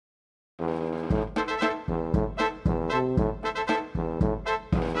Halo,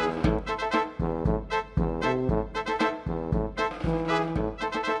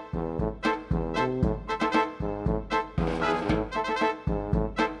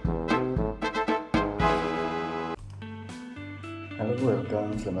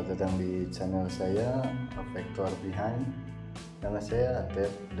 welcome, selamat datang di channel saya, A Vector Behind. Nama saya Atep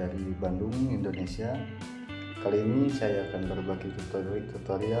dari Bandung, Indonesia. Kali ini saya akan berbagi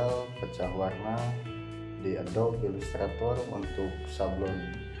tutorial pecah warna di Adobe Illustrator untuk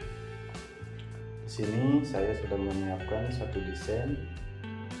sablon. Di sini saya sudah menyiapkan satu desain,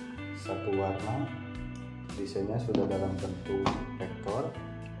 satu warna. Desainnya sudah dalam bentuk vektor.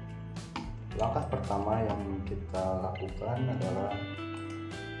 Langkah pertama yang kita lakukan adalah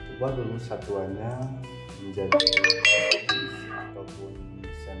ubah dulu satuannya menjadi ataupun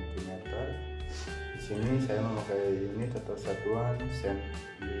sentimeter. Di sini saya memakai unit atau satuan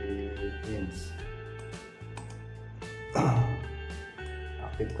inch.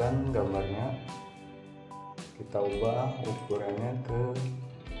 Aktifkan gambarnya. Kita ubah ukurannya ke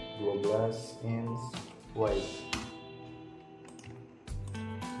 12 inch wide.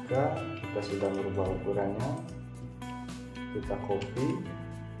 Jika kita sudah merubah ukurannya, kita copy.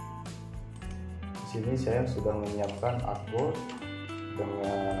 Di sini saya sudah menyiapkan artboard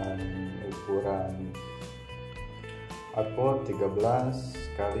dengan ukuran artboard 13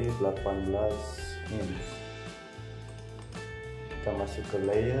 kali 18 inch. Kita masuk ke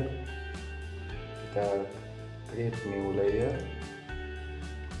layer, kita create new layer,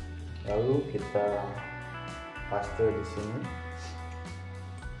 lalu kita paste di sini.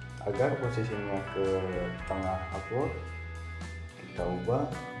 Agar posisinya ke tengah artboard, kita ubah,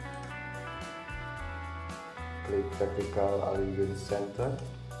 klik vertical align center,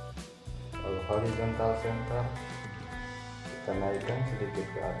 lalu horizontal center, kita naikkan sedikit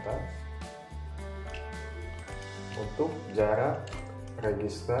ke atas. Untuk jarak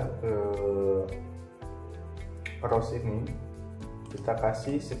register cross ini kita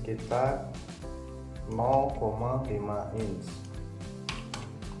kasih sekitar 0,5 inch.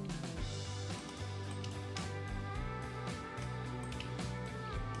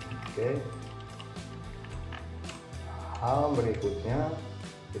 Oke. Hal berikutnya,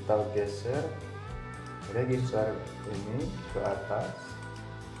 kita geser register ini ke atas.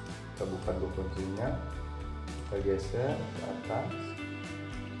 Kita buka dulu kuncinya, kita geser ke atas.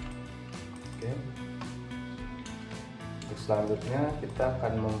 Oke. Untuk selanjutnya kita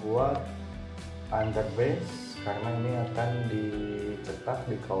akan membuat underbase karena ini akan dicetak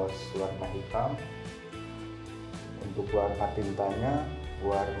di kaos warna hitam. Untuk warna tintanya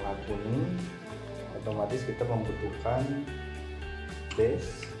warna kuning, otomatis kita membutuhkan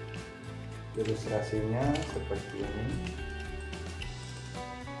base. Ilustrasinya seperti ini.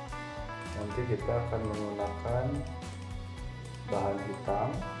 Nanti kita akan menggunakan bahan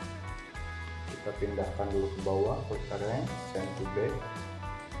hitam. Kita pindahkan dulu ke bawah, ke arrange, send to back.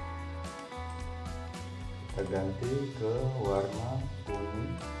 Kita ganti ke warna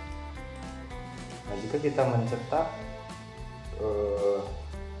kuning. Nah, jika kita mencetak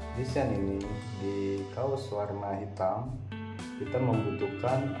desain ini di kaos warna hitam, kita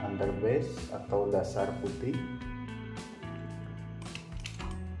membutuhkan underbase atau dasar putih.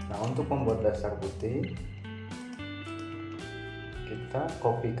 Nah, untuk membuat dasar putih, kita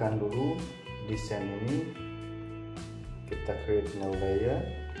kopikan dulu desain ini, kita create new layer,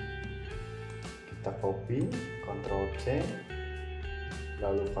 kita copy, Ctrl C,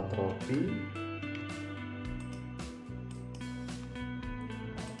 lalu Ctrl V.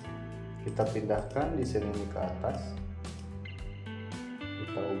 Kita pindahkan desain ini ke atas.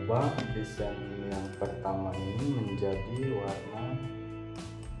 Kita ubah desain yang pertama ini menjadi warna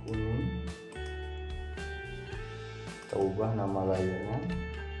kuning. Kita ubah nama layernya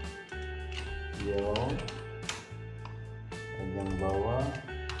yellow, dan yang bawah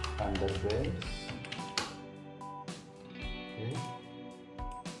underbase. Oke.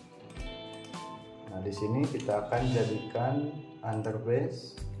 Nah, di sini kita akan jadikan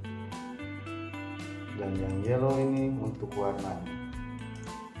underbase dan yang yellow ini untuk warnanya.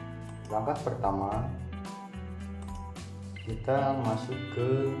 Langkah pertama, kita masuk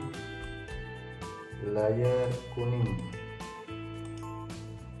ke layer kuning.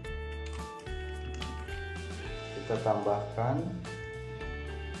 Kita tambahkan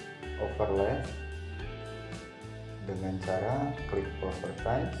overlay dengan cara klik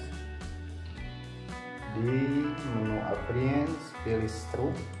properties. Di menu appearance pilih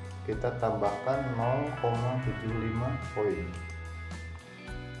stroke, kita tambahkan 0,75 poin.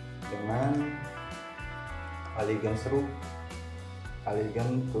 Dengan align stroke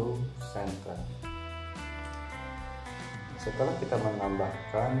align to center. Setelah kita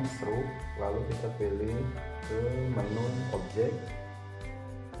menambahkan stroke, lalu kita pilih ke menu objek,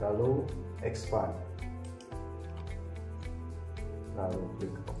 lalu expand, lalu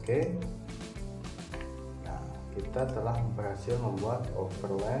klik OK. Nah, kita telah berhasil membuat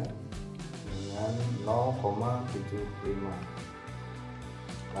overlay dengan 0,75.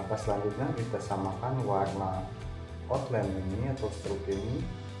 Langkah selanjutnya kita samakan warna outline ini atau stroke ini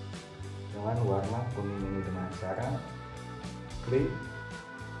dengan warna kuning ini dengan cara klik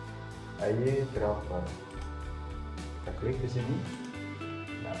dropper. Kita klik di sini.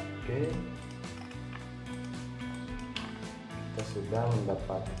 Nah, oke. Kita sudah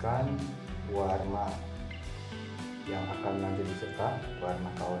mendapatkan warna yang akan nanti dicetak,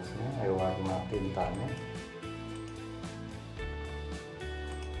 warna kaosnya, warna tintanya.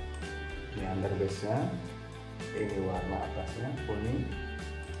 Ini underbase-nya, ini warna atasnya kuning.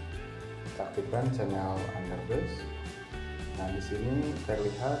 Kita aktifkan channel underbase. Nah, di sini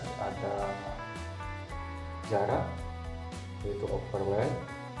terlihat ada jarak, yaitu overlay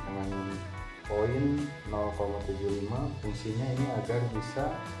dengan poin 0,75. Fungsinya ini agar bisa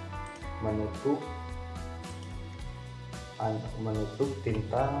menutup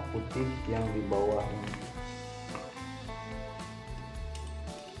tinta putih yang di bawah ini.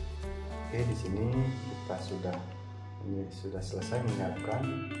 Oke, di sini kita sudah selesai menyiapkan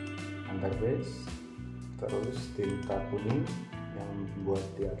underbase, terus tinta kuning yang dibuat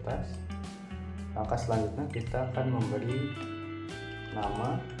di atas. Langkah selanjutnya kita akan memberi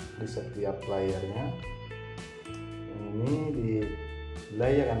nama di setiap layernya. Yang ini di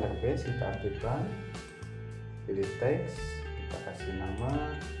layer underbase kita aktifkan, pilih teks, kita kasih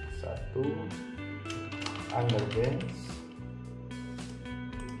nama 1 underbase.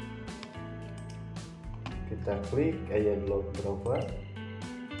 Kita klik add dropper,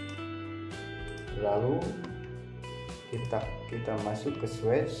 lalu kita masuk ke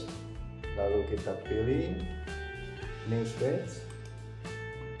swatch, lalu kita pilih new swatch,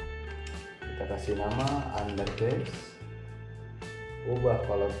 kita kasih nama underbase, ubah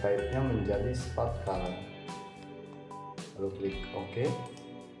color type-nya menjadi spot color, lalu klik OK.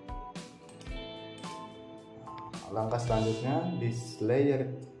 Langkah selanjutnya di layer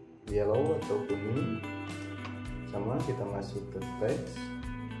yellow atau kuning, sama kita masuk ke teks.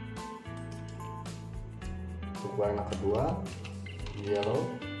 Untuk warna kedua yellow,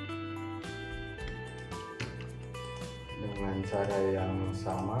 dengan cara yang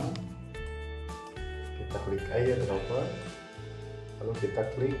sama kita klik add dropper, lalu kita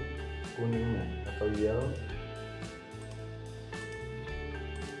klik kuningnya atau yellow,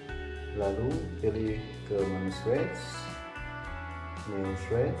 lalu pilih ke menu swatch, new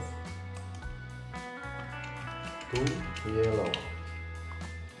swatch to yellow.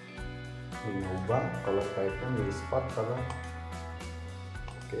 Ini ubah color type-nya menjadi spot color.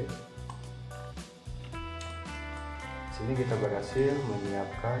 Oke. Sini kita berhasil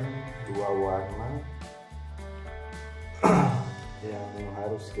menyiapkan dua warna yang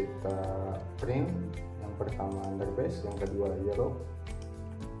harus kita print. Yang pertama underbase, yang kedua yellow.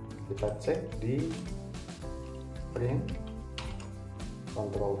 Kita cek di print,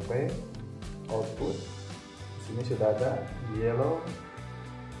 Ctrl P, output. Ini sudah ada yellow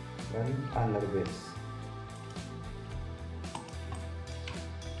dan underbase.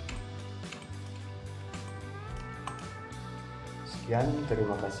 Sekian,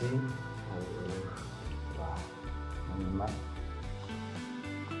 terima kasih telah menyimak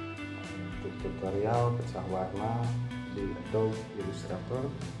untuk tutorial pecah warna di Adobe Illustrator.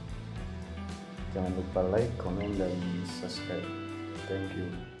 Jangan lupa like, comment, dan subscribe. Thank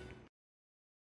you.